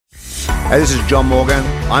Hey, this is John Morgan.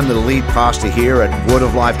 I'm the lead pastor here at Word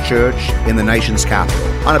of Life Church in the nation's capital.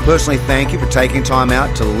 I want to personally thank you for taking time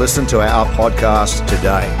out to listen to our podcast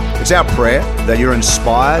today. It's our prayer that you're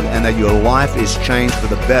inspired and that your life is changed for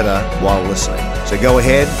the better while listening. So go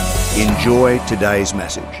ahead, enjoy today's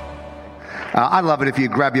message. I'd love it if you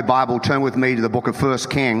grab your Bible, turn with me to the book of 1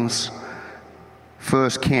 Kings. 1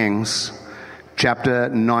 Kings chapter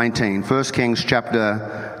 19. 1 Kings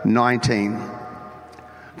chapter 19.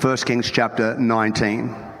 1 Kings chapter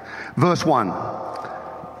 19. Verse 1.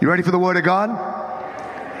 You ready for the word of God?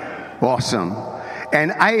 Awesome.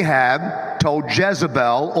 And Ahab told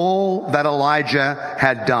Jezebel all that Elijah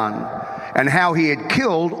had done, and how he had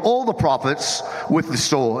killed all the prophets with the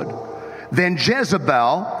sword. Then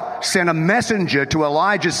Jezebel sent a messenger to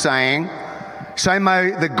Elijah saying, "So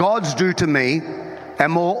may the gods do to me,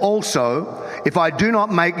 and more also, if I do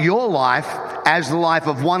not make your life as the life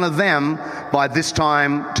of one of them by this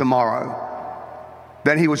time tomorrow."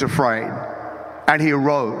 Then he was afraid, and he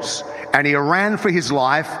arose, and he ran for his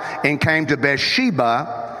life and came to Beersheba,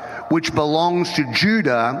 which belongs to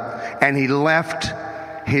Judah, and he left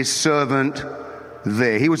his servant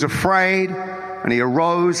there. He was afraid, and he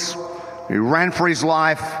arose, he ran for his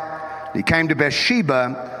life, he came to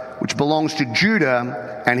Beersheba, which belongs to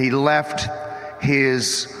Judah, and he left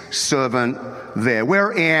his servant there.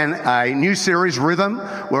 We're in a new series, Rhythm.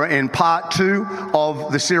 We're in part 2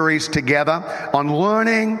 of the series together on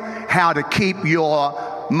learning how to keep your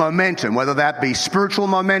momentum, whether that be spiritual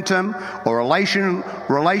momentum or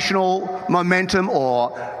relational momentum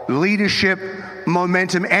or leadership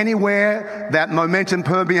momentum, anywhere that momentum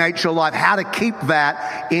permeates your life, how to keep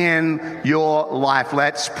that in your life.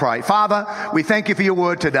 Let's pray. Father, we thank you for your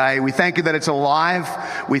word today. We thank you that it's alive.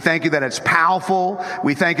 We thank you that it's powerful.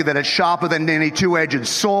 We thank you that it's sharper than any two-edged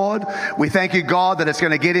sword. We thank you, God, that it's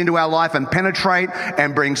going to get into our life and penetrate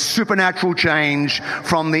and bring supernatural change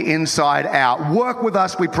from the inside out. Work with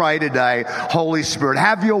us, we pray today. Holy Spirit,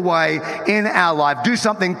 have your way in our life. Do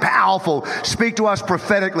something powerful. Speak to us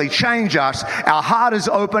prophetically. Change us. Our heart is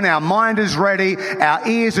open, our mind is ready, our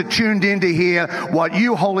ears are tuned in to hear what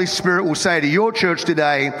you, Holy Spirit, will say to your church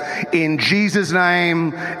today. In Jesus'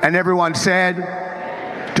 name. And everyone said,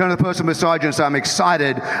 turn to the person beside you and say, "I'm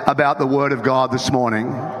excited about the Word of God this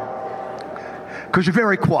morning." Because you're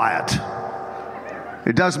very quiet.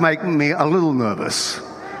 It does make me a little nervous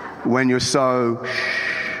when you're so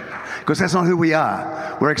because that's not who we are.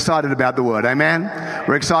 We're excited about the Word. Amen?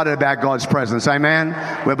 We're excited about God's presence. Amen?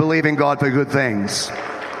 We're believing God for good things.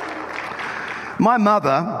 My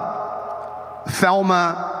mother,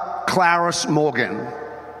 Thelma Clarice Morgan,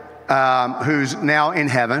 who's now in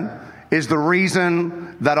heaven, is the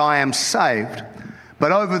reason that I am saved.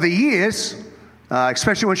 But over the years,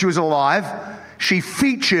 especially when she was alive, she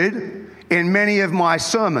featured in many of my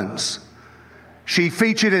sermons. She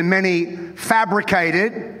featured in many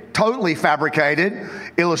totally fabricated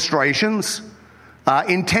illustrations,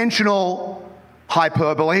 intentional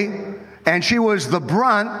hyperbole, and she was the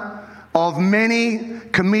brunt of many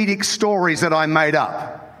comedic stories that I made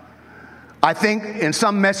up. I think in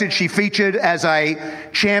some message she featured as a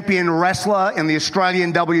champion wrestler in the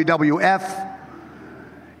Australian WWF.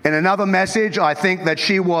 In another message, I think that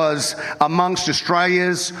she was amongst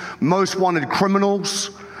Australia's most wanted criminals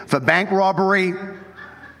for bank robbery.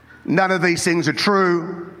 None of these things are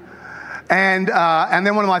true. And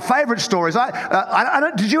then one of my favorite stories.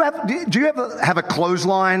 Do you ever have a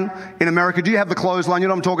clothesline in America? Do you have the clothesline? You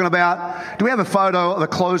know what I'm talking about? Do we have a photo of the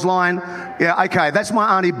clothesline? Yeah, okay. That's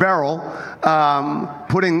my Auntie Beryl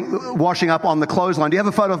washing up on the clothesline. Do you have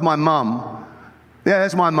a photo of my mum? Yeah,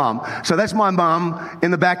 that's my mum. So that's my mum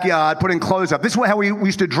in the backyard putting clothes up. This is how we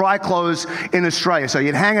used to dry clothes in Australia. So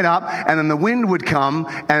you'd hang it up, and then the wind would come,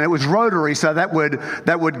 and it was rotary, so that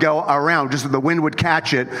would go around, just the wind would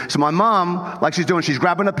catch it. So my mum, like she's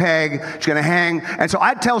grabbing a peg, she's going to hang. And so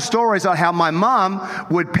I'd tell stories about how my mum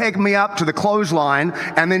would peg me up to the clothesline,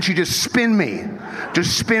 and then she'd just spin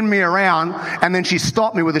me around, and then she'd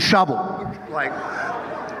stop me with a shovel.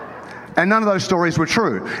 And none of those stories were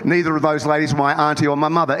true. Neither of those ladies were my auntie or my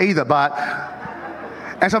mother either.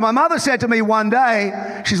 And so my mother said to me one day,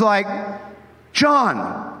 she's like,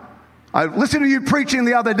 "John, I listened to you preaching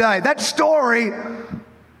the other day. That story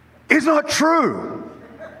is not true."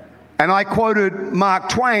 And I quoted Mark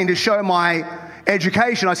Twain to show my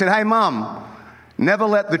education. I said, "Hey, Mum, never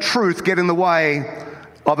let the truth get in the way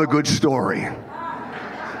of a good story.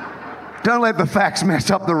 Don't let the facts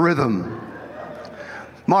mess up the rhythm."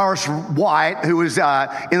 Morris White, who was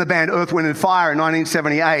in the band Earth, Wind & Fire in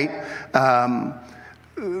 1978,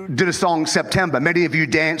 did a song, September. Many of you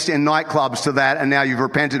danced in nightclubs to that, and now you've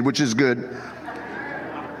repented, which is good.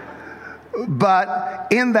 But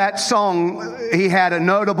in that song, he had a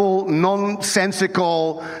notable,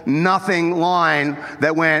 nonsensical, nothing line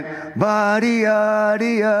that went,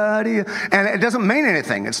 ba-dee-ya-dee-ya-dee-ya. And it doesn't mean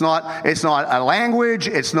anything. It's not a language.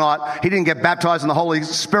 He didn't get baptized in the Holy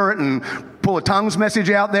Spirit and pull a tongues message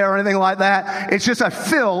out there or anything like that. It's just a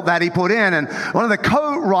fill that he put in. And one of the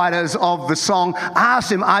co-writers of the song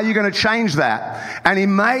asked him, are you going to change that? And he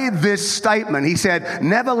made this statement. He said,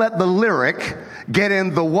 never let the lyric get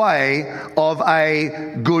in the way of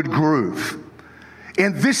a good groove.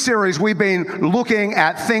 In this series, we've been looking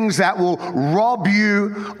at things that will rob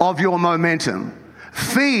you of your momentum.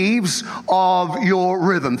 Thieves of your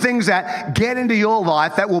rhythm, things that get into your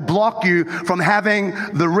life that will block you from having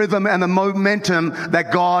the rhythm and the momentum that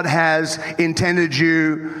God has intended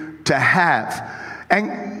you to have.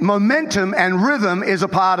 And momentum and rhythm is a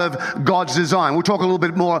part of God's design. We'll talk a little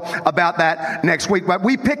bit more about that next week. But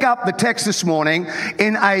we pick up the text this morning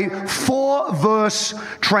in a 4-verse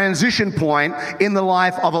transition point in the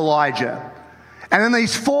life of Elijah. And in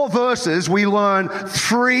these 4 verses, we learn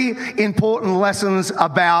 3 important lessons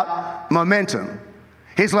about momentum.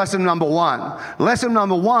 Here's lesson number 1. Lesson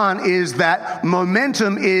number 1 is that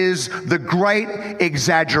momentum is the great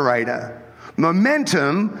exaggerator.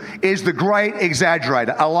 Momentum is the great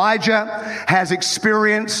exaggerator. Elijah has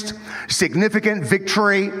experienced significant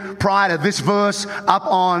victory prior to this verse up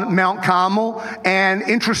on Mount Carmel. And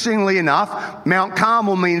interestingly enough, Mount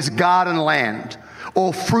Carmel means garden land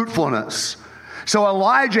or fruitfulness. So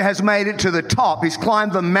Elijah has made it to the top. He's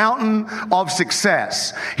climbed the mountain of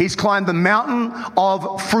success. He's climbed the mountain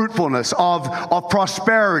of fruitfulness, of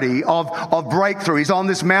prosperity, of breakthrough. He's on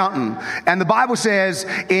this mountain. And the Bible says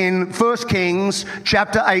in 1 Kings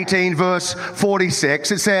chapter 18, verse 46,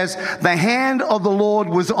 it says, the hand of the Lord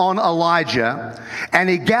was on Elijah, and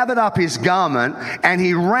he gathered up his garment, and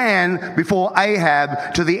he ran before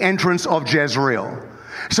Ahab to the entrance of Jezreel.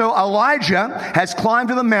 So Elijah has climbed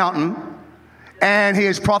to the mountain, and he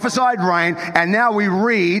has prophesied rain, and now we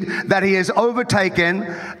read that he has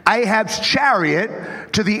overtaken Ahab's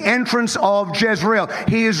chariot to the entrance of Jezreel.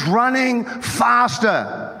 He is running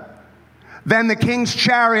faster than the king's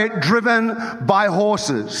chariot driven by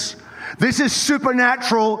horses. This is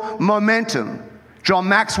supernatural momentum. John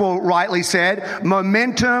Maxwell rightly said,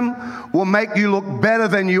 momentum will make you look better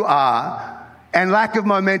than you are, and lack of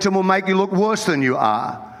momentum will make you look worse than you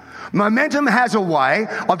are. Momentum has a way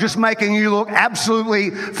of just making you look absolutely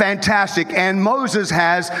fantastic. And Moses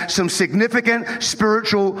has some significant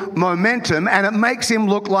spiritual momentum, and it makes him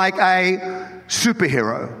look like a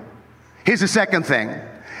superhero. Here's the second thing,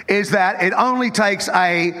 is that it only takes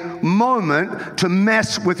a moment to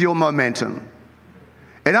mess with your momentum.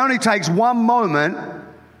 It only takes one moment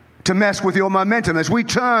to mess with your momentum. As we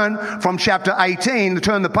turn from chapter 18,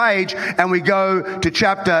 turn the page, and we go to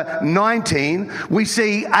chapter 19, we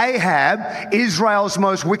see Ahab, Israel's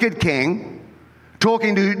most wicked king,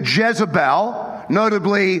 talking to Jezebel,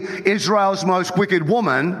 notably Israel's most wicked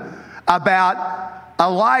woman, about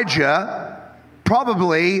Elijah,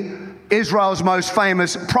 probably Israel's most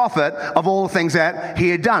famous prophet of all the things that he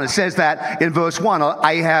had done. It says that in verse 1,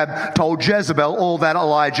 Ahab told Jezebel all that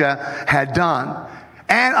Elijah had done.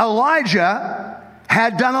 And Elijah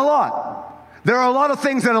had done a lot. There are a lot of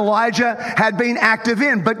things that Elijah had been active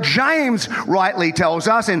in, but James rightly tells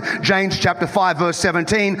us in James chapter 5 verse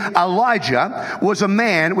 17, Elijah was a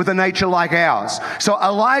man with a nature like ours. So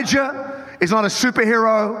Elijah is not a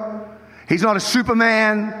superhero. He's not a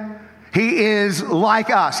Superman. He is like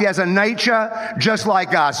us. He has a nature just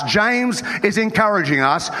like us. James is encouraging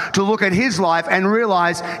us to look at his life and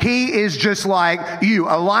realize he is just like you.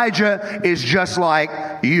 Elijah is just like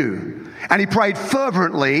you. And he prayed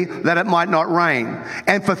fervently that it might not rain.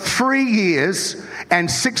 And for 3 years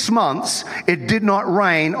and 6 months, it did not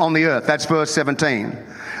rain on the earth. That's verse 17.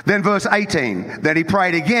 Then verse 18, then he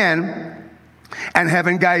prayed again, and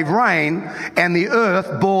heaven gave rain, and the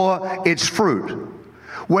earth bore its fruit.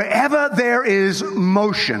 Wherever there is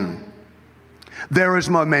motion, there is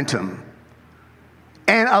momentum.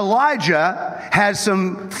 And Elijah has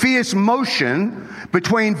some fierce motion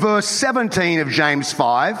between verse 17 of James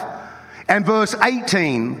 5 and verse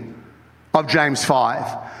 18 of James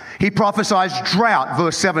 5. He prophesies drought,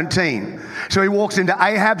 verse 17. So he walks into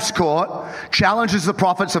Ahab's court, challenges the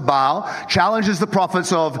prophets of Baal, challenges the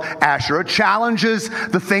prophets of Asherah, challenges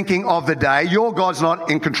the thinking of the day. Your God's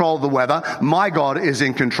not in control of the weather. My God is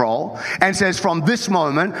in control. And says from this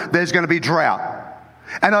moment, there's going to be drought.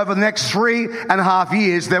 And over the next 3.5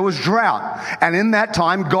 years, there was drought. And in that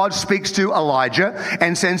time, God speaks to Elijah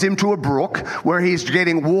and sends him to a brook where he's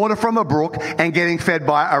getting water from a brook and getting fed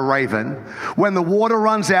by a raven. When the water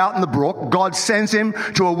runs out in the brook, God sends him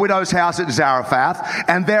to a widow's house at Zarephath.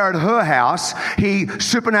 And there at her house, he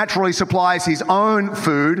supernaturally supplies his own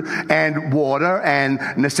food and water and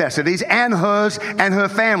necessities and hers and her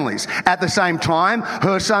family's. At the same time,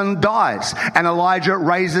 her son dies and Elijah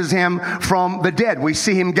raises him from the dead. We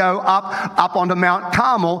see him go up onto Mount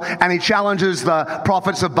Carmel, and he challenges the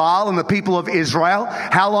prophets of Baal and the people of Israel.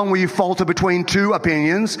 How long will you falter between two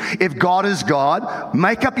opinions? If God is God,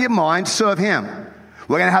 make up your mind, serve him.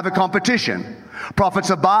 We're going to have a competition. Prophets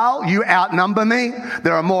of Baal, you outnumber me.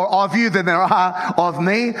 There are more of you than there are of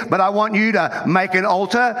me. But I want you to make an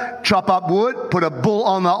altar, chop up wood, put a bull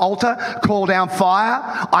on the altar, call down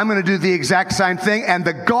fire. I'm going to do the exact same thing. And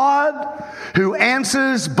the God who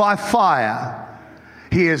answers by fire,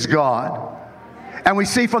 he is God. And we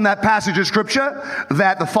see from that passage of scripture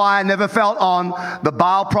that the fire never fell on the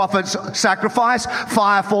Baal prophet's sacrifice.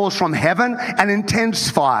 Fire falls from heaven, an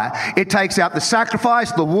intense fire. It takes out the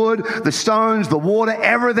sacrifice, the wood, the stones, the water.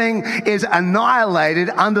 Everything is annihilated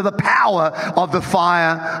under the power of the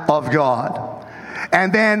fire of God.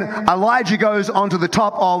 And then Elijah goes onto the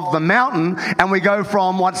top of the mountain, and we go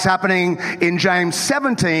from what's happening in James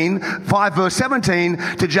 5 verse 17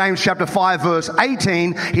 to James chapter 5 verse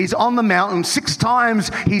 18. He's on the mountain. 6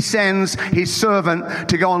 times he sends his servant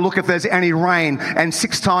to go and look if there's any rain, and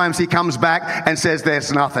 6 times he comes back and says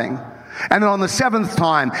there's nothing. And then on the 7th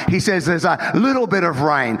time, he says there's a little bit of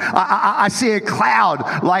rain. I see a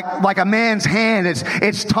cloud like a man's hand.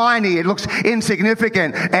 It's tiny. It looks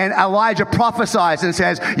insignificant. And Elijah prophesies and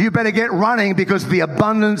says, you better get running because the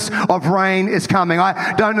abundance of rain is coming.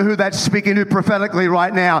 I don't know who that's speaking to prophetically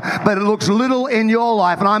right now, but it looks little in your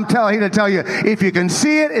life. And I'm here to tell you, if you can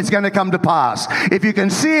see it, it's going to come to pass. If you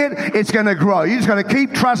can see it, it's going to grow. You just got to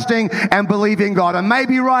keep trusting and believing God. And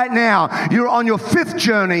maybe right now, you're on your 5th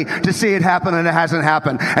journey to see it happen and it hasn't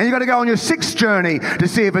happened. And you got to go on your 6th journey to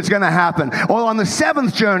see if it's going to happen, or on the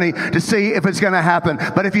 7th journey to see if it's going to happen.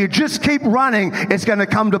 But if you just keep running, it's going to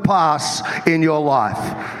come to pass in your life.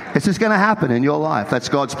 It's just going to happen in your life. That's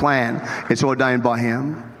God's plan. It's ordained by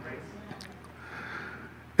him.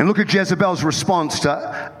 And look at Jezebel's response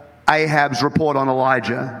to Ahab's report on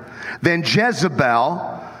Elijah. Then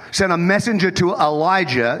Jezebel sent a messenger to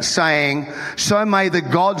Elijah saying, so may the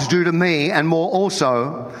gods do to me and more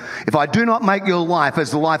also, if I do not make your life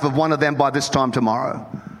as the life of one of them by this time tomorrow.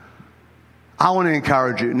 I want to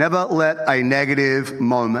encourage you, never let a negative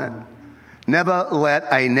moment, never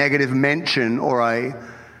let a negative mention or a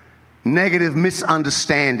negative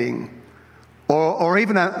misunderstanding or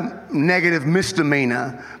even a negative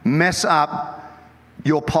misdemeanor mess up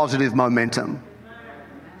your positive momentum.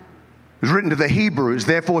 It was written to the Hebrews,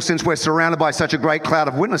 therefore, since we're surrounded by such a great cloud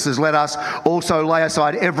of witnesses, let us also lay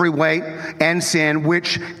aside every weight and sin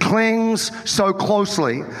which clings so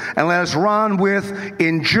closely, and let us run with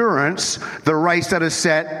endurance the race that is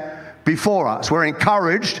set before us. We're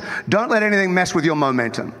encouraged. Don't let anything mess with your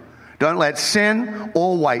momentum. Don't let sin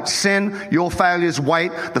or weight, sin, your failures,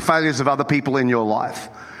 weight the failures of other people in your life.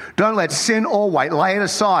 Don't let sin or weight, lay it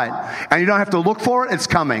aside. And you don't have to look for it, it's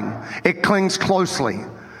coming. It clings closely.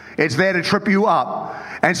 It's there to trip you up.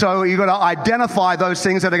 And so you've got to identify those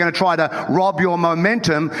things that are going to try to rob your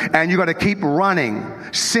momentum, and you've got to keep running.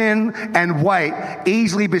 Sin and weight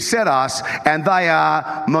easily beset us, and they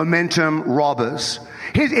are momentum robbers.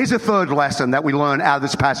 Here's a third lesson that we learn out of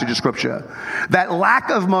this passage of Scripture. That lack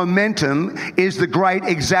of momentum is the great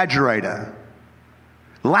exaggerator.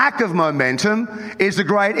 Lack of momentum is the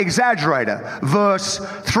great exaggerator. Verse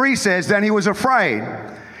 3 says, then he was afraid.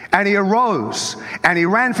 And he arose, and he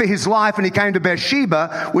ran for his life, and he came to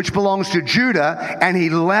Beersheba, which belongs to Judah, and he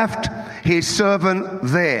left his servant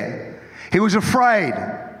there. He was afraid.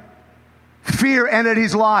 Fear entered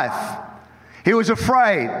his life. He was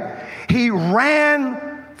afraid. He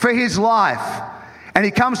ran for his life, and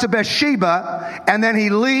he comes to Beersheba, and then he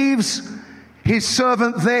leaves his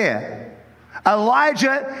servant there.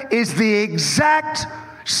 Elijah is the exact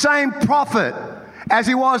same prophet as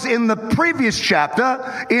he was in the previous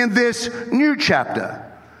chapter, in this new chapter.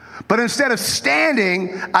 But instead of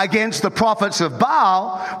standing against the prophets of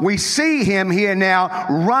Baal, we see him here now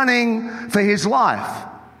running for his life.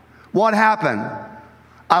 What happened?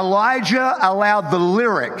 Elijah allowed the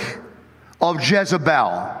lyric of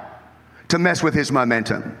Jezebel to mess with his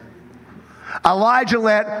momentum. Elijah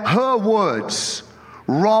let her words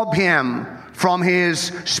rob him from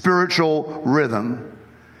his spiritual rhythm.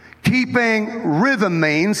 Keeping rhythm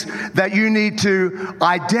means that you need to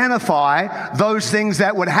identify those things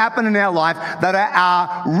that would happen in our life that are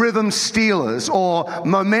our rhythm stealers or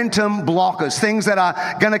momentum blockers, things that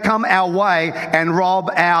are going to come our way and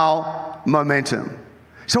rob our momentum.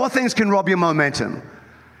 So what things can rob your momentum?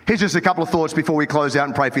 Here's just a couple of thoughts before we close out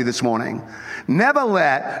and pray for you this morning.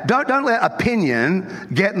 Don't let opinion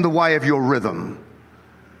get in the way of your rhythm.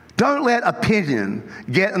 Don't let opinion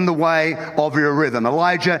get in the way of your rhythm.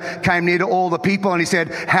 Elijah came near to all the people and he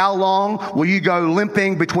said, how long will you go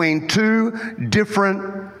limping between two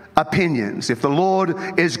different opinions? If the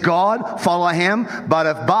Lord is God, follow him. But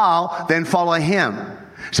if Baal, then follow him.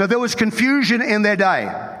 So there was confusion in their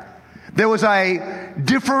day. There was a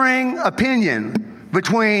differing opinion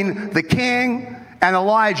between the king and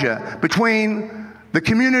Elijah, between the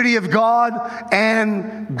community of God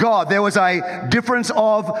and God. There was a difference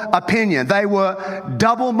of opinion. They were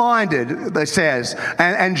double-minded, it says.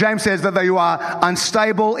 And James says that you are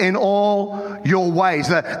unstable in all your ways.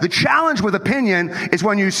 The challenge with opinion is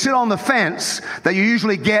when you sit on the fence that you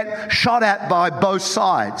usually get shot at by both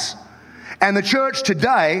sides. And the church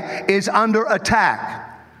today is under attack.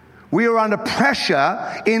 We are under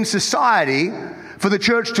pressure in society for the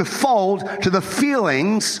church to fold to the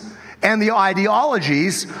feelings and the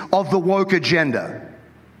ideologies of the woke agenda.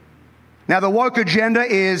 Now, the woke agenda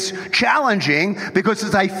is challenging because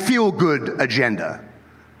it's a feel-good agenda.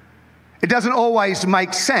 It doesn't always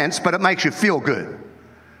make sense, but it makes you feel good.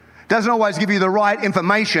 It doesn't always give you the right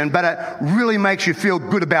information, but it really makes you feel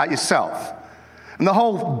good about yourself. And the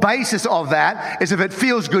whole basis of that is if it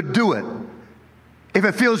feels good, do it. If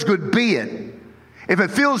it feels good, be it. If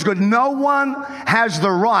it feels good, no one has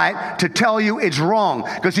the right to tell you it's wrong.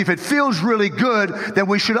 Because if it feels really good, then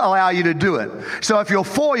we should allow you to do it. So if your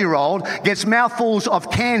 4-year-old gets mouthfuls of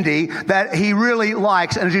candy that he really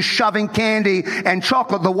likes and is just shoving candy and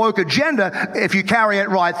chocolate, the woke agenda, if you carry it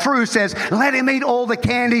right through, says, let him eat all the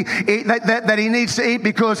candy that he needs to eat,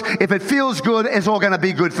 because if it feels good, it's all going to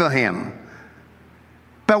be good for him.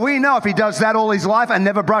 But we know if he does that all his life and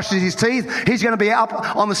never brushes his teeth, he's going to be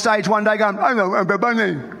up on the stage one day going,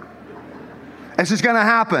 it's just going to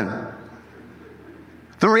happen.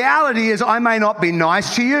 The reality is, I may not be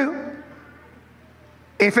nice to you.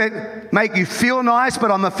 If it make you feel nice,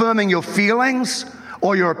 but I'm affirming your feelings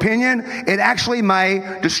or your opinion, it actually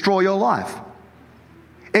may destroy your life.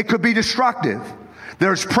 It could be destructive.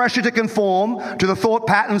 There is pressure to conform to the thought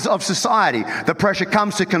patterns of society. The pressure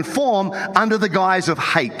comes to conform under the guise of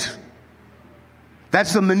hate.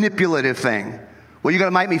 That's the manipulative thing. Well, you've got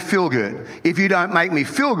to make me feel good. If you don't make me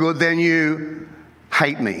feel good, then you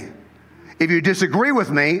hate me. If you disagree with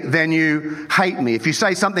me, then you hate me. If you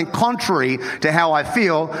say something contrary to how I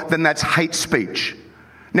feel, then that's hate speech.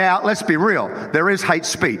 Now, let's be real. There is hate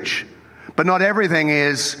speech, but not everything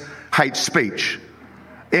is hate speech.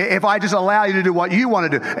 If I just allow you to do what you want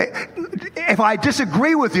to do, if I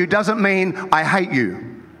disagree with you, doesn't mean I hate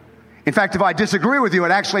you. In fact, if I disagree with you,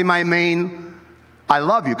 it actually may mean I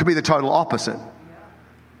love you. It could be the total opposite.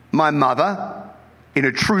 My mother, in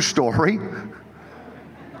a true story,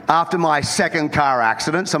 after my second car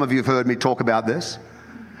accident, some of you have heard me talk about this,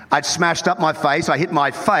 I'd smashed up my face. I hit my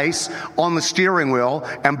face on the steering wheel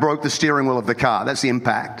and broke the steering wheel of the car. That's the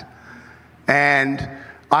impact. And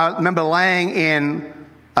I remember laying in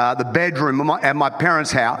the bedroom at my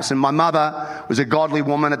parents' house, and my mother was a godly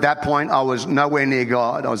woman at that point. I was nowhere near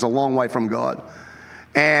God. I was a long way from God.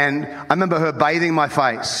 And I remember her bathing my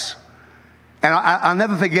face. And I'll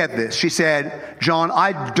never forget this. She said, John,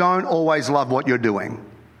 I don't always love what you're doing.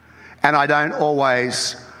 And I don't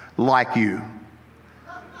always like you.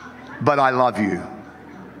 But I love you.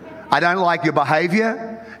 I don't like your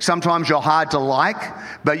behavior. Sometimes you're hard to like,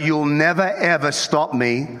 but you'll never ever stop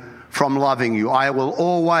me from loving you. I will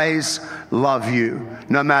always love you,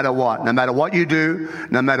 no matter what. No matter what you do,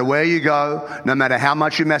 no matter where you go, no matter how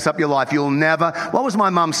much you mess up your life, you'll never... What was my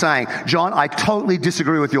mum saying? John, I totally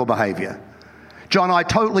disagree with your behavior. John, I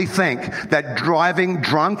totally think that driving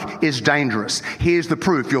drunk is dangerous. Here's the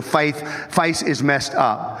proof. Your face is messed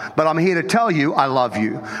up. But I'm here to tell you I love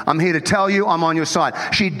you. I'm here to tell you I'm on your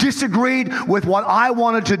side. She disagreed with what I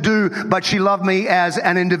wanted to do, but she loved me as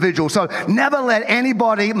an individual. So never let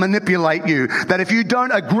anybody manipulate you, that if you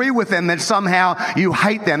don't agree with them, then somehow you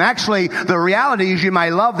hate them. Actually, the reality is you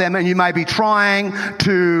may love them and you may be trying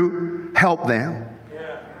to help them.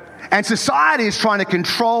 And society is trying to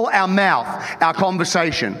control our mouth, our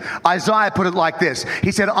conversation. Isaiah put it like this.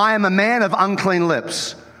 He said, I am a man of unclean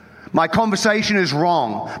lips. My conversation is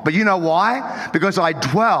wrong. But you know why? Because I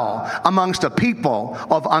dwell amongst a people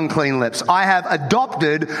of unclean lips. I have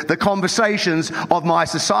adopted the conversations of my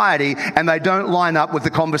society, and they don't line up with the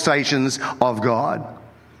conversations of God.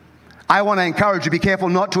 I want to encourage you, be careful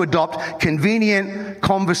not to adopt convenient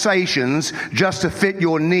conversations just to fit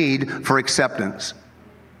your need for acceptance.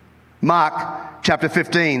 Mark chapter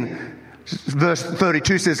 15, verse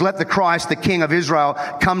 32 says, "Let the Christ, the King of Israel,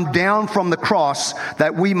 come down from the cross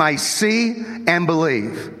that we may see and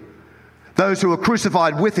believe. Those who were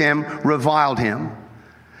crucified with him reviled him."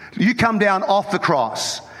 You come down off the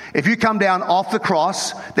cross. If you come down off the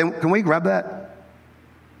cross, then can we grab that?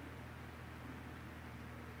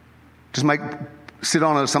 Just sit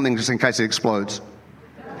on it or something just in case it explodes.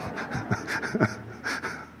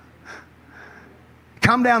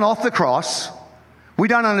 Come down off the cross. We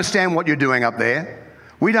don't understand what you're doing up there.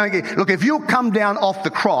 We don't get... Look, if you'll come down off the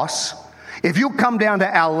cross, if you'll come down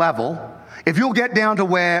to our level, if you'll get down to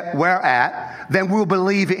where we're at, then we'll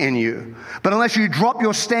believe in you. But unless you drop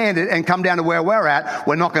your standard and come down to where we're at,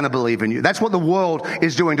 we're not going to believe in you. That's what the world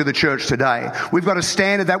is doing to the church today. We've got a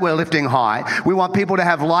standard that we're lifting high. We want people to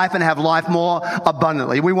have life and have life more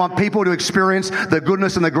abundantly. We want people to experience the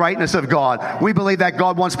goodness and the greatness of God. We believe that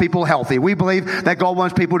God wants people healthy. We believe that God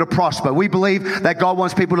wants people to prosper. We believe that God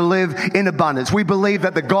wants people to live in abundance. We believe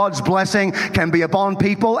that the God's blessing can be upon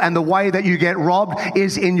people, and the way that you get robbed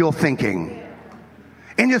is in your thinking.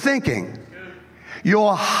 In your thinking.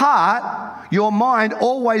 Your heart, your mind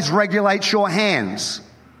always regulates your hands.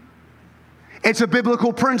 It's a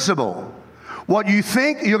biblical principle. What you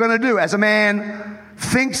think you're going to do, as a man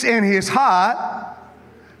thinks in his heart,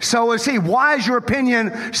 so is he. Why is your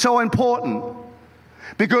opinion so important?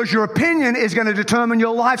 Because your opinion is going to determine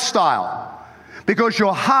your lifestyle. Because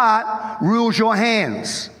your heart rules your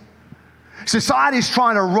hands. Society's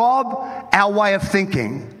trying to rob our way of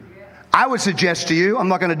thinking. I would suggest to you, I'm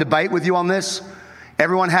not going to debate with you on this.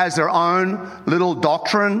 Everyone has their own little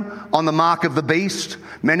doctrine on the mark of the beast.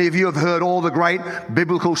 Many of you have heard all the great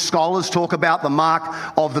biblical scholars talk about the mark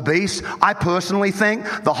of the beast. I personally think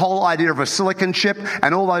the whole idea of a silicon chip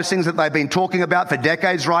and all those things that they've been talking about for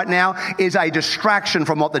decades right now is a distraction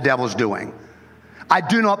from what the devil's doing. I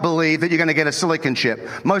do not believe that you're going to get a silicon chip.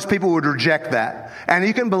 Most people would reject that. And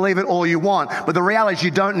you can believe it all you want, but the reality is you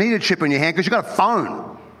don't need a chip in your hand because you've got a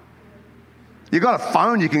phone. You've got a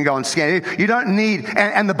phone you can go and scan. You don't need,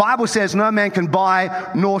 and the Bible says no man can buy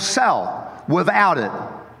nor sell without it.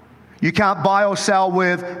 You can't buy or sell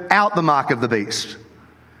without the mark of the beast.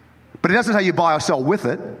 But it doesn't say you buy or sell with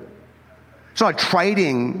it. It's not a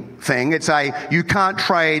trading thing. It's you can't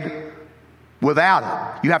trade without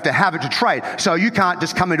it. You have to have it to trade. So you can't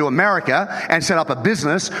just come into America and set up a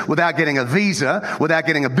business without getting a visa, without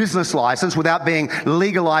getting a business license, without being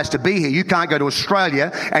legalized to be here. You can't go to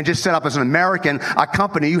Australia and just set up as an American a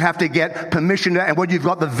company. You have to get permission and when you've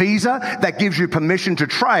got the visa, that gives you permission to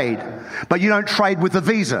trade. But you don't trade with the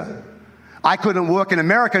visa. I couldn't work in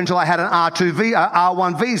America until I had an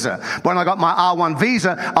R1 visa. When I got my R1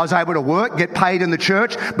 visa, I was able to work, get paid in the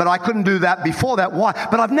church, but I couldn't do that before that. Why?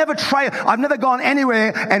 But I've never gone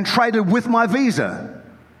anywhere and traded with my visa.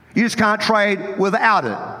 You just can't trade without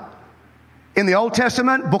it. In the Old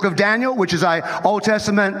Testament, book of Daniel, which is an Old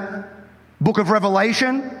Testament book of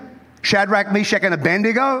Revelation, Shadrach, Meshach, and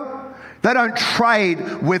Abednego, they don't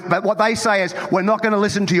trade with, but what they say is, we're not going to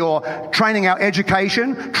listen to your training our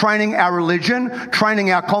education, training our religion,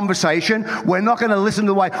 training our conversation. We're not going to listen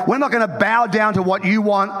to the way, we're not going to bow down to what you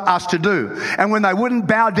want us to do. And when they wouldn't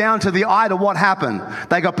bow down to the idol, what happened?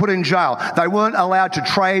 They got put in jail. They weren't allowed to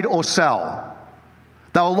trade or sell.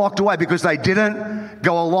 They were locked away because they didn't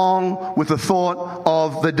go along with the thought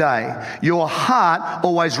of the day. Your heart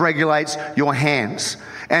always regulates your hands.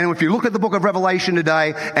 And if you look at the book of Revelation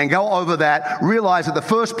today and go over that, realize that the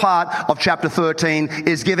first part of chapter 13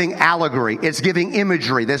 is giving allegory. It's giving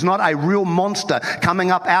imagery. There's not a real monster coming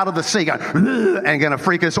up out of the sea going, and going to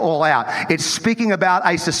freak us all out. It's speaking about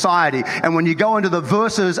a society. And when you go into the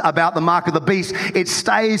verses about the mark of the beast, it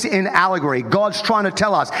stays in allegory. God's trying to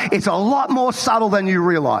tell us it's a lot more subtle than you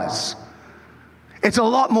realize. It's a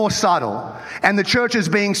lot more subtle. And the church is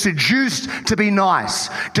being seduced to be nice,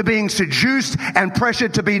 to being seduced and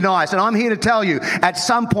pressured to be nice. And I'm here to tell you, at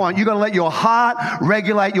some point, you've got to let your heart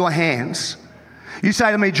regulate your hands. You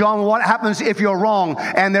say to me, John, what happens if you're wrong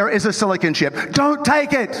and there is a silicon chip? Don't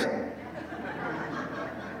take it.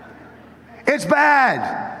 It's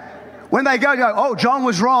bad. When they go, oh, John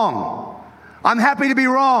was wrong. I'm happy to be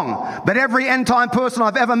wrong. But every end-time person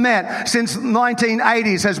I've ever met since the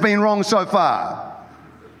 1980s has been wrong so far.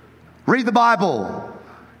 Read the Bible.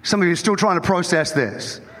 Some of you are still trying to process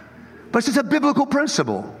this. But it's just a biblical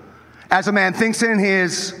principle. As a man thinks in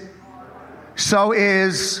his, so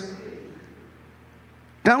is.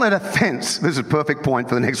 Don't let offense, this is a perfect point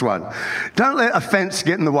for the next one. Don't let offense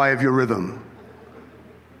get in the way of your rhythm.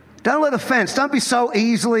 Don't let offense, don't be so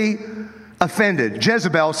easily offended.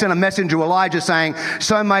 Jezebel sent a message to Elijah saying,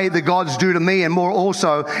 so may the gods do to me and more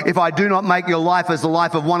also if I do not make your life as the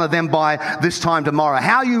life of one of them by this time tomorrow.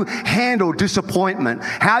 How you handle disappointment,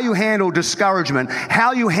 how you handle discouragement,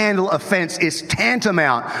 how you handle offense is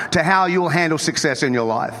tantamount to how you'll handle success in your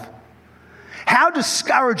life. How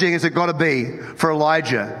discouraging has it got to be for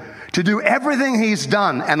Elijah to do everything he's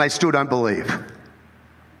done and they still don't believe?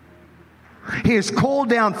 He has called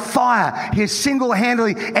down fire. He has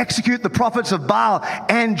single-handedly executed the prophets of Baal,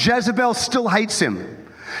 and Jezebel still hates him.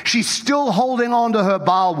 She's still holding on to her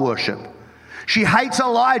Baal worship. She hates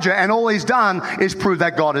Elijah, and all he's done is prove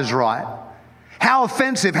that God is right. How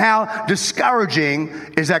offensive, how discouraging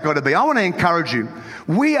is that going to be? I want to encourage you.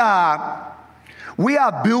 We are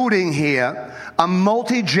building here a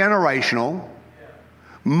multi-generational,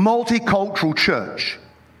 multicultural church.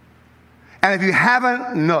 And if you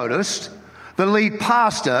haven't noticed, the lead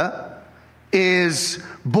pastor is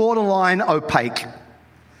borderline opaque,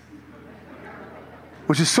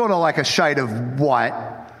 which is sort of like a shade of white,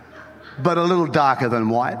 but a little darker than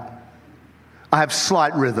white. I have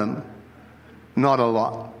slight rhythm, not a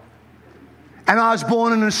lot. And I was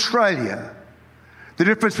born in Australia. The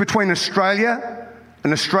difference between an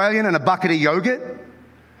Australian and a bucket of yogurt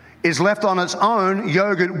is left on its own,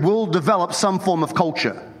 yogurt will develop some form of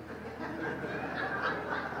culture.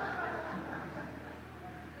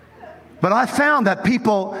 But I found that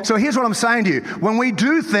people, so here's what I'm saying to you. When we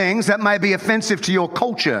do things that may be offensive to your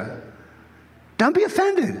culture, don't be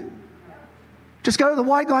offended. Just go, the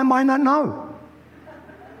white guy might not know.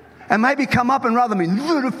 And maybe come up and rather than me,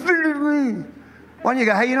 you offended me. Why don't you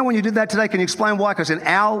go, hey, when you did that today, can you explain why? Because in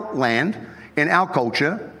our land, in our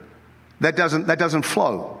culture, that doesn't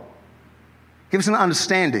flow. Give us an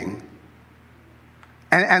understanding.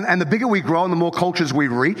 And the bigger we grow and the more cultures we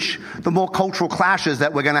reach, the more cultural clashes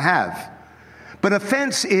that we're going to have. But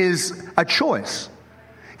offense is a choice.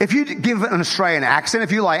 If you give an Australian accent,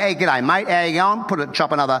 if you're like, hey, g'day, mate, how you going?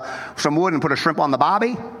 Chop some wood and put a shrimp on the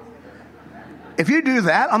barbie. If you do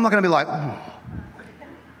that, I'm not going to be like,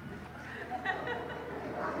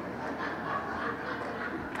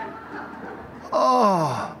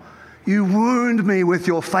 oh, you wound me with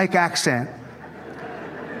your fake accent.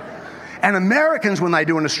 And Americans, when they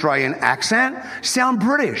do an Australian accent, sound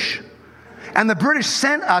British. And the British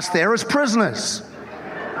sent us there as prisoners.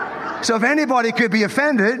 So if anybody could be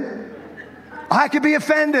offended, I could be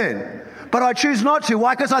offended. But I choose not to.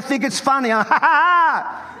 Why? Because I think it's funny.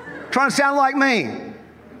 Trying to sound like me.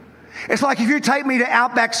 It's like if you take me to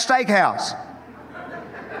Outback Steakhouse.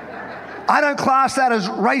 I don't class that as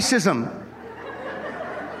racism.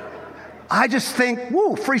 I just think,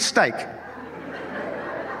 woo, free steak.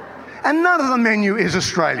 And none of the menu is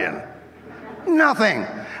Australian. Nothing.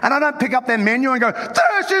 And I don't pick up their menu and go,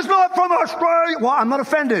 this is not from Australia. Well, I'm not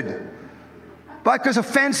offended. But because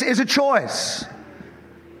offense is a choice.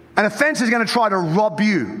 And offense is going to try to rob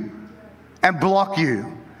you and block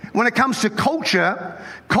you. When it comes to culture,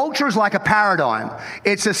 culture is like a paradigm.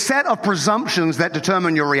 It's a set of presumptions that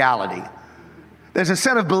determine your reality. There's a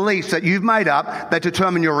set of beliefs that you've made up that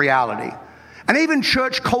determine your reality. And even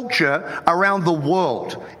church culture around the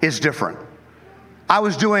world is different. I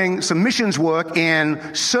was doing some missions work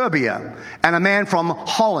in Serbia, and a man from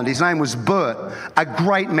Holland, his name was Bert, a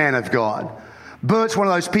great man of God. Bert's one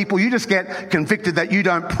of those people, you just get convicted that you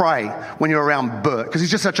don't pray when you're around Bert, because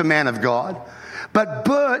he's just such a man of God. But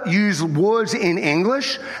Bert used words in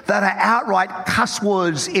English that are outright cuss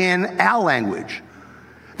words in our language,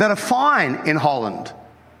 that are fine in Holland.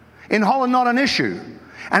 In Holland, not an issue.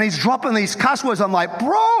 And he's dropping these cuss words. I'm like,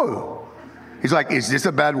 bro. He's like, is this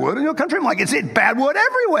a bad word in your country? I'm like, it's a bad word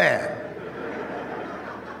everywhere.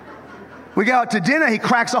 We go out to dinner. He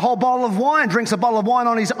cracks a whole bottle of wine, drinks a bottle of wine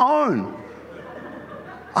on his own.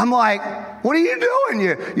 I'm like, what are you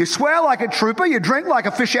doing? You swear like a trooper. You drink like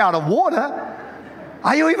a fish out of water.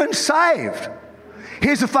 Are you even saved?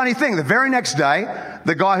 Here's the funny thing. The very next day,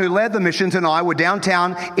 the guy who led the missions and I were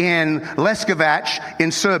downtown in Leskovac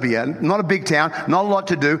in Serbia. Not a big town, not a lot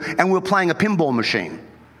to do. And we were playing a pinball machine.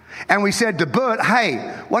 And we said to Bert, hey,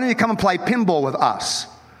 why don't you come and play pinball with us?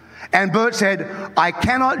 And Bert said, I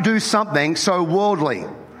cannot do something so worldly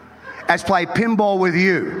as play pinball with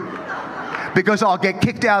you because I'll get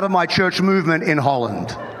kicked out of my church movement in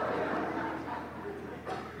Holland.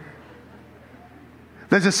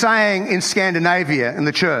 There's a saying in Scandinavia in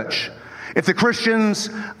the church. If the Christians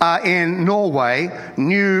in Norway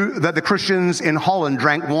knew that the Christians in Holland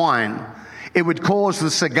drank wine, it would cause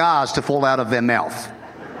the cigars to fall out of their mouth.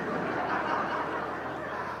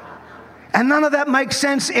 And none of that makes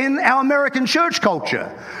sense in our American church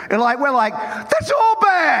culture. And we're like, that's all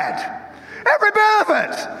bad. Every bit of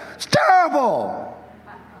it. It's terrible.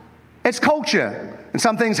 It's culture. And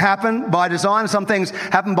some things happen by design, some things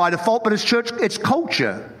happen by default, but as church, it's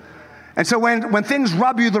culture. And so when things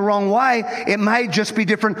rub you the wrong way, it may just be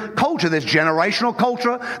different culture. There's generational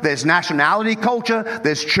culture, there's nationality culture,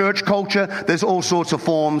 there's church culture, there's all sorts of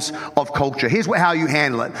forms of culture. Here's how you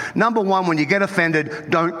handle it. Number one, when you get offended,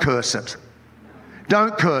 don't curse it.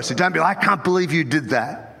 Don't curse it. Don't be like, I can't believe you did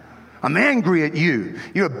that. I'm angry at you.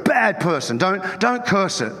 You're a bad person. Don't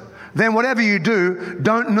curse it. Then whatever you do,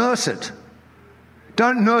 don't nurse it.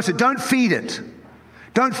 Don't nurse it. Don't feed it.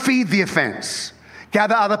 Don't feed the offense.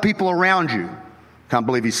 Gather other people around you. Can't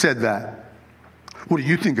believe he said that. What do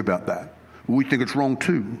you think about that? We think it's wrong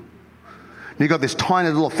too. And you've got this tiny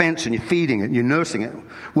little offense and you're feeding it, you're nursing it.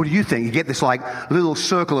 What do you think? You get this little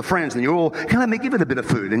circle of friends and you're all, let me give it a bit of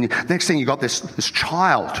food. And next thing you got this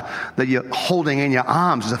child that you're holding in your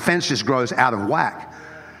arms. The offense just grows out of whack.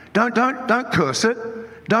 Don't curse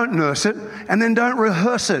it. Don't nurse it. And then don't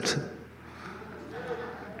rehearse it.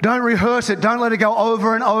 Don't rehearse it. Don't let it go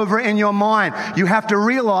over and over in your mind. You have to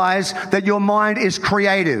realize that your mind is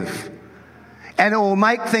creative. And it will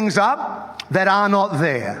make things up that are not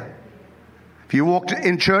there. If you walked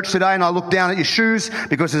in church today and I look down at your shoes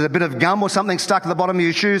because there's a bit of gum or something stuck at the bottom of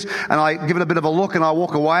your shoes and I give it a bit of a look and I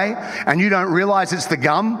walk away and you don't realize it's the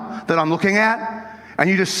gum that I'm looking at and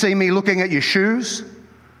you just see me looking at your shoes,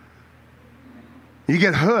 you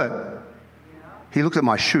get hurt. He looked at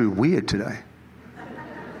my shoe weird today.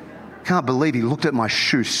 Can't believe he looked at my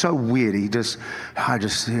shoe so weird. You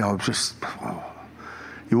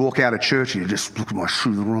walk out of church and you just look at my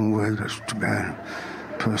shoe the wrong way. That's too bad.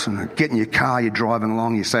 Person. Get in your car, you're driving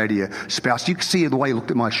along, you say to your spouse, you can see the way he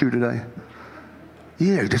looked at my shoe today.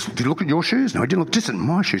 Yeah, did he look at your shoes? No, he didn't look just at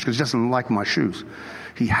my shoes because he doesn't like my shoes.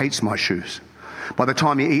 He hates my shoes. By the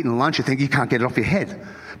time you're eating lunch, you think you can't get it off your head.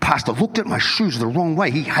 Pastor looked at my shoes the wrong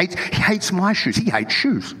way. He hates my shoes. He hates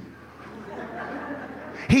shoes.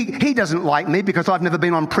 He doesn't like me because I've never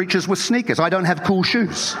been on preachers with sneakers. I don't have cool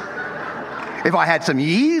shoes. If I had some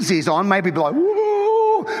Yeezys on, maybe he'd be like,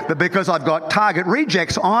 woo! But because I've got Target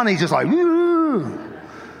rejects on, he's just like, woo!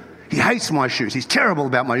 He hates my shoes. He's terrible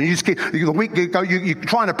about my shoes. You're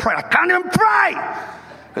trying to pray. I can't even pray.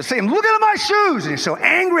 I see him looking at my shoes and you're so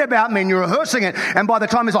angry about me and you're rehearsing it. And by the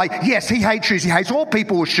time he's like, yes, he hates shoes. He hates all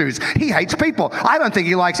people with shoes. He hates people. I don't think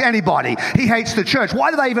he likes anybody. He hates the church. Why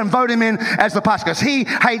do they even vote him in as the pastor? Because he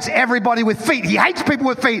hates everybody with feet. He hates people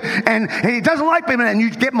with feet and he doesn't like people. And you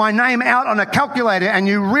get my name out on a calculator and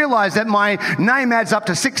you realize that my name adds up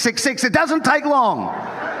to 666. It doesn't take long.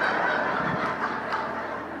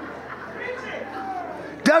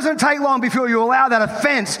 Doesn't take long before you allow that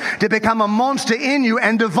offense to become a monster in you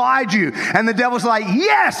and divide you. And the devil's like,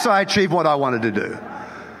 yes, I achieved what I wanted to do.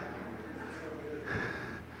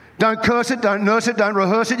 Don't curse it, don't nurse it, don't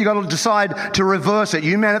rehearse it. You've got to decide to reverse it.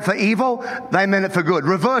 You meant it for evil, they meant it for good.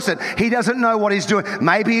 Reverse it. He doesn't know what he's doing.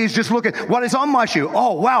 Maybe he's just looking, what is on my shoe?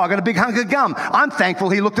 Oh, wow, I got a big hunk of gum. I'm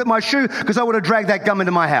thankful he looked at my shoe because I would have dragged that gum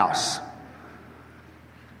into my house.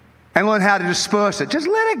 And learn how to disperse it. Just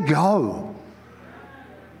let it go.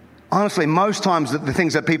 Honestly, most times the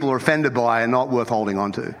things that people are offended by are not worth holding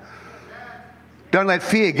on to. Don't let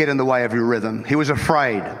fear get in the way of your rhythm. He was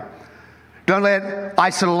afraid. Don't let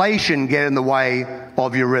isolation get in the way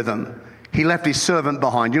of your rhythm. He left his servant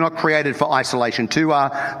behind. You're not created for isolation. Two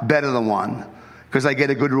are better than one because they get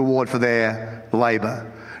a good reward for their labor.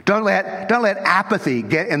 Don't let apathy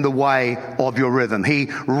get in the way of your rhythm. He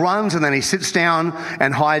runs and then he sits down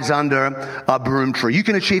and hides under a broom tree. You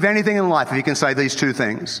can achieve anything in life if you can say these two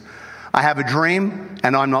things. I have a dream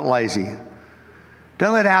and I'm not lazy.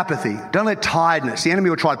 Don't let apathy, don't let tiredness. The enemy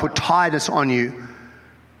will try to put tiredness on you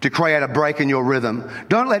to create a break in your rhythm.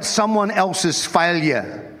 Don't let someone else's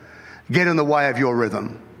failure get in the way of your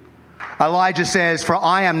rhythm. Elijah says, for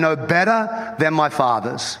I am no better than my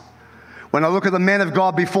fathers. When I look at the men of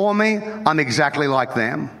God before me, I'm exactly like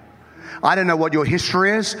them. I don't know what your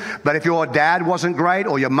history is, but if your dad wasn't great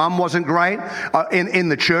or your mum wasn't great, in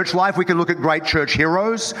the church life, we can look at great church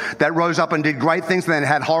heroes that rose up and did great things and then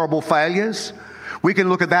had horrible failures. We can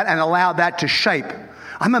look at that and allow that to shape.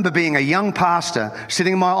 I remember being a young pastor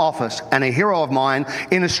sitting in my office and a hero of mine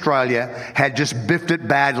in Australia had just biffed it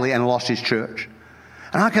badly and lost his church.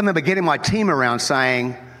 And I can remember getting my team around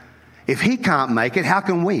saying, if he can't make it, how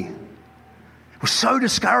can we? It was so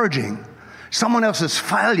discouraging. Someone else's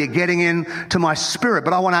failure getting into my spirit.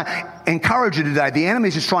 But I want to encourage you today. The enemy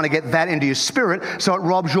is just trying to get that into your spirit so it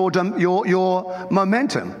robs your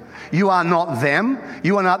momentum. You are not them.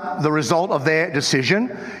 You are not the result of their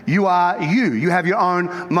decision. You are you. You have your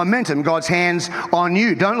own momentum. God's hand's on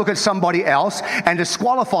you. Don't look at somebody else and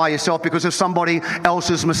disqualify yourself because of somebody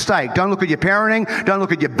else's mistake. Don't look at your parenting. Don't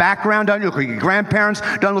look at your background. Don't look at your grandparents.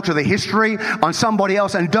 Don't look to the history on somebody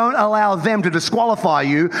else. And don't allow them to disqualify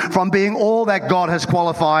you from being all that God has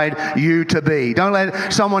qualified you to be. Don't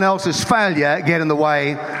let someone else's failure get in the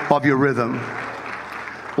way of your rhythm.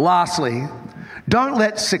 Lastly, don't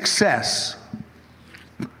let success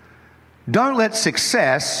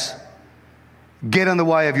get in the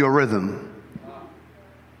way of your rhythm.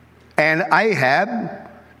 And Ahab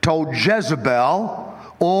told Jezebel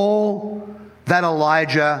all that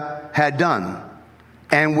Elijah had done.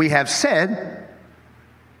 And we have said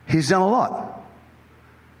he's done a lot.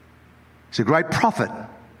 He's a great prophet.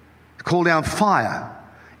 Called down fire,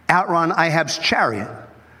 outrun Ahab's chariot,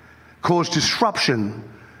 caused disruption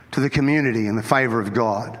to the community in the favor of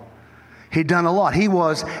God. He'd done a lot. He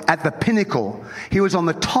was at the pinnacle. He was on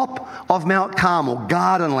the top of Mount Carmel,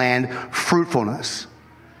 garden land, fruitfulness.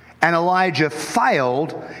 And Elijah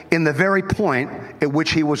failed in the very point at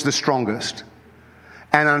which he was the strongest.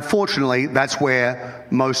 And unfortunately, that's where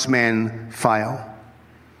most men fail.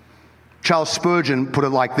 Charles Spurgeon put it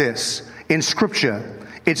like this: in Scripture,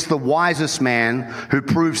 it's the wisest man who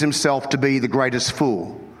proves himself to be the greatest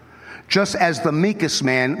fool. Just as the meekest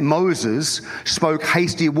man, Moses, spoke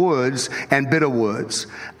hasty words and bitter words.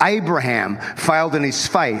 Abraham failed in his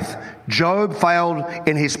faith. Job failed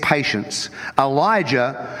in his patience.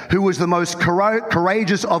 Elijah, who was the most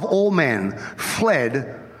courageous of all men,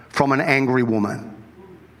 fled from an angry woman.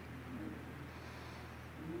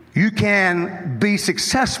 You can be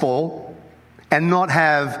successful and not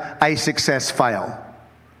have a success fail.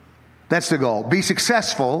 That's the goal. Be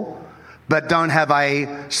successful, but don't have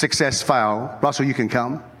a success fail. Russell, you can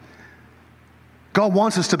come. God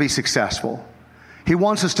wants us to be successful. He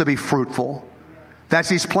wants us to be fruitful. That's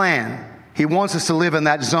His plan. He wants us to live in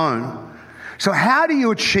that zone. So how do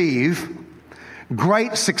you achieve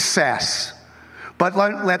great success? But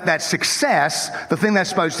don't let that success, the thing that's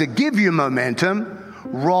supposed to give you momentum,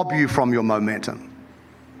 rob you from your momentum.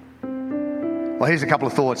 Well, here's a couple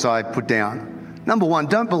of thoughts I put down. Number one,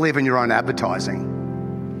 don't believe in your own advertising.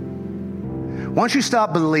 Once you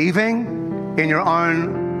start believing in your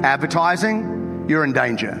own advertising, you're in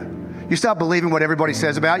danger. You start believing what everybody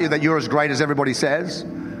says about you, that you're as great as everybody says,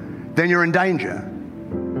 then you're in danger.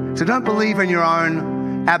 So don't believe in your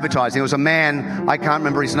own advertising. There was a man, I can't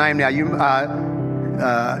remember his name now,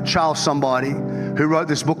 Charles somebody, who wrote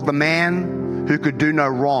this book, The Man Who Could Do No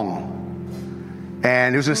Wrong.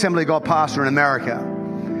 And he was an Assembly of God pastor in America.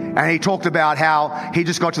 And he talked about how he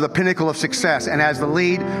just got to the pinnacle of success. And as the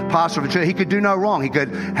lead pastor of the church, he could do no wrong. He could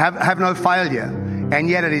have no failure. And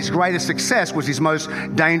yet at his greatest success was his most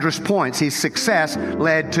dangerous points. His success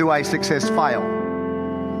led to a success fail.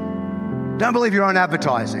 Don't believe your own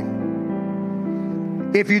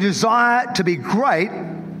advertising. If you desire to be great,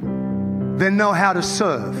 then know how to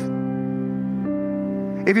serve.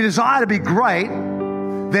 If you desire to be great,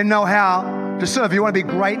 then know how to serve. If you want to be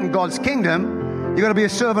great in God's kingdom, you've got to be a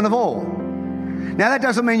servant of all. Now, that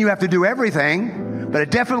doesn't mean you have to do everything, but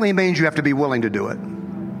it definitely means you have to be willing to do it.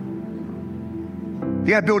 If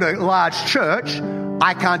you're going to build a large church,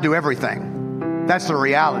 I can't do everything. That's the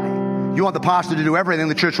reality. You want the pastor to do everything,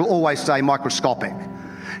 the church will always stay microscopic.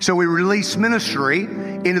 So we release ministry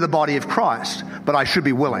into the body of Christ, but I should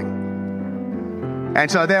be willing.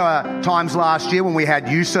 And so there were times last year when we had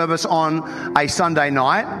youth service on a Sunday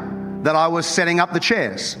night that I was setting up the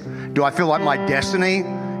chairs. Do I feel like my destiny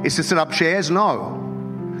is to set up chairs? No.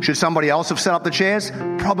 Should somebody else have set up the chairs?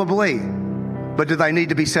 Probably. But do they need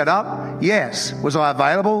to be set up? Yes. Was I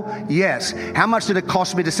available? Yes. How much did it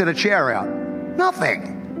cost me to set a chair out?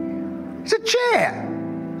 Nothing. It's a chair.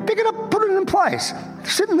 Pick it up, put it in place.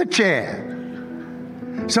 Sit in the chair.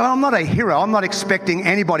 So I'm not a hero. I'm not expecting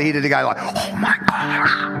anybody here to go like, oh my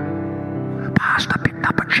gosh, Pastor picked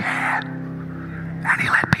up a chair and he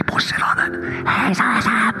let people sit on it. He's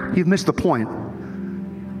awesome. You've missed the point.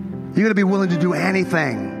 You're going to be willing to do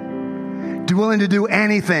anything. Willing to do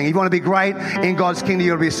anything. If you want to be great in God's kingdom,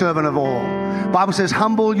 you've got to be a servant of all. The Bible says,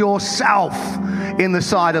 humble yourself in the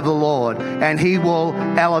sight of the Lord, and He will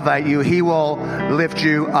elevate you. He will lift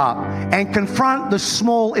you up. And confront the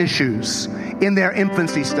small issues in their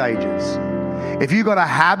infancy stages. If you've got a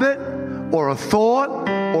habit or a thought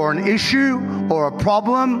or an issue or a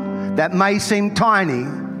problem that may seem tiny,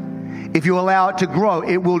 if you allow it to grow,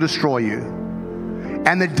 it will destroy you.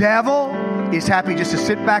 And the devil is happy just to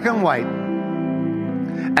sit back and wait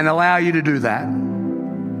and allow you to do that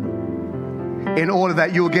in order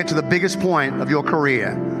that you'll get to the biggest point of your career,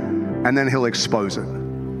 and then he'll expose it.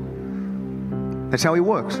 That's how he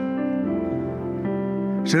works.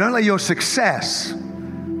 So don't let your success,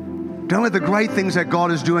 don't let the great things that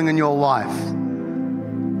God is doing in your life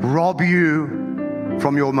rob you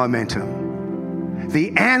from your momentum.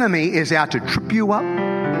 The enemy is out to trip you up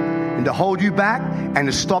and to hold you back and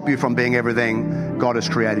to stop you from being everything God has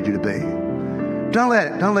created you to be. Don't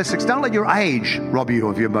let your age rob you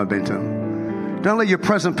of your momentum. Don't let your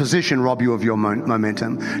present position rob you of your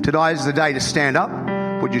momentum. Today is the day to stand up,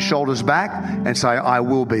 put your shoulders back, and say, I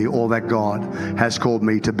will be all that God has called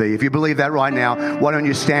me to be. If you believe that right now, why don't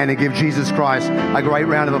you stand and give Jesus Christ a great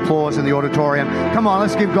round of applause in the auditorium. Come on,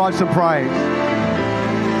 let's give God some praise.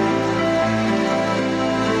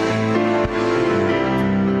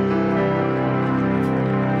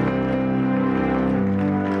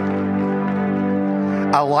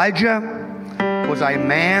 Elijah was a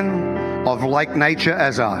man of like nature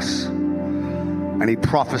as us, and he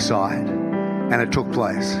prophesied, and it took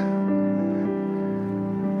place.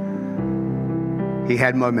 He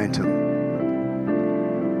had momentum.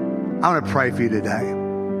 I want to pray for you today.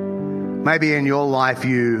 Maybe in your life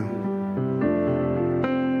you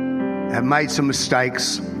have made some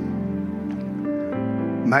mistakes.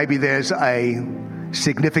 Maybe there's a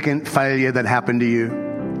significant failure that happened to you,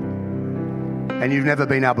 and you've never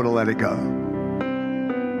been able to let it go.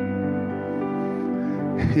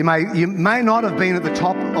 You may not have been at the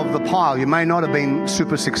top of the pile. You may not have been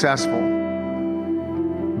super successful,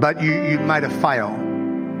 but you made a fail.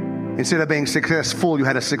 Instead of being successful, you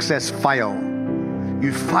had a success fail.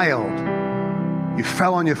 You failed. You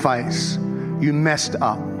fell on your face. You messed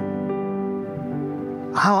up.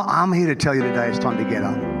 I'm here to tell you today it's time to get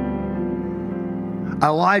up.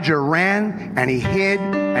 Elijah ran and he hid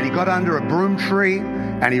and he got under a broom tree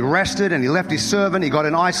and he rested and he left his servant. He got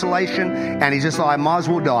in isolation and he's just like, I might as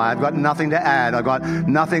well die. I've got nothing to add. I've got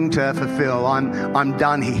nothing to fulfill. I'm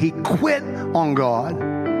done here. He quit on God.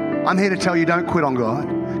 I'm here to tell you, don't quit on God,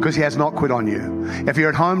 because he has not quit on you. If you're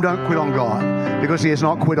at home, don't quit on God, because he has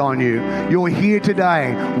not quit on you. You're here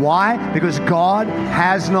today. Why? Because God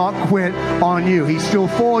has not quit on you. He's still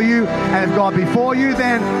for you. And if God be for you,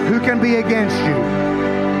 then who can be against you?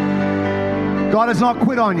 God has not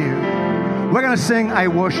quit on you. We're going to sing a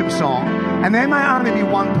worship song, and there may only be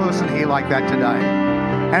one person here like that today.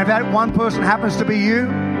 And if that one person happens to be you,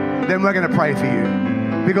 then we're going to pray for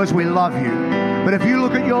you, because we love you. But if you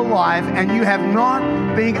look at your life and you have not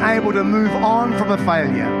been able to move on from a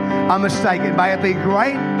failure, a mistake, it may have been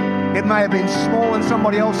great, it may have been small in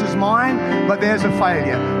somebody else's mind, but there's a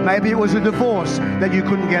failure. Maybe it was a divorce that you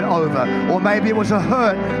couldn't get over, or maybe it was a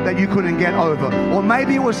hurt that you couldn't get over, or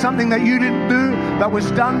maybe it was something that you didn't do that was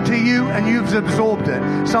done to you and you've absorbed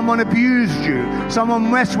it. Someone abused you, someone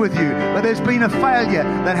messed with you, but there's been a failure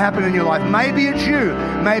that happened in your life. Maybe it's you.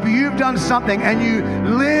 Maybe you've done something and you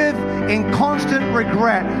live in constant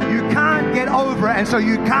regret. You can't get over it, and so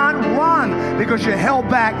you can't run because you're held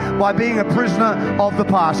back by being a prisoner of the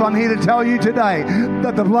past. So I'm here to tell you today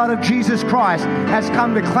that the blood of Jesus Christ has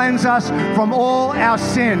come to cleanse us from all our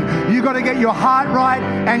sin. You've got to get your heart right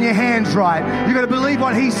and your hands right. You've got to believe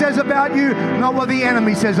what he says about you, not what the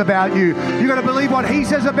enemy says about you. You've got to believe what he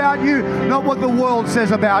says about you, not what the world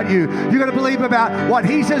says about you. You've got to believe about what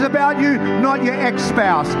he says about you, not your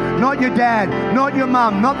ex-spouse, not your dad, not your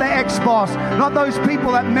mum, not the ex-boss, not those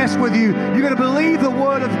people that mess with you. You've got to believe the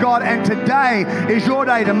word of God, and today is your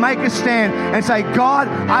day to make a stand and say, God,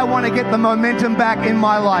 I want to get the momentum back in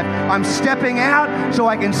my life. I'm stepping out so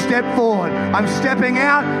I can step forward. I'm stepping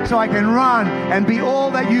out so I can run and be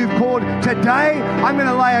all that you've called. Today, I'm going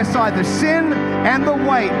to lay aside the sin and the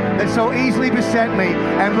weight that so easily beset me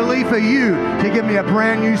and believe for you to give me a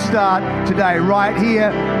brand new start today, right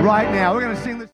here, right now. We're going to sing this.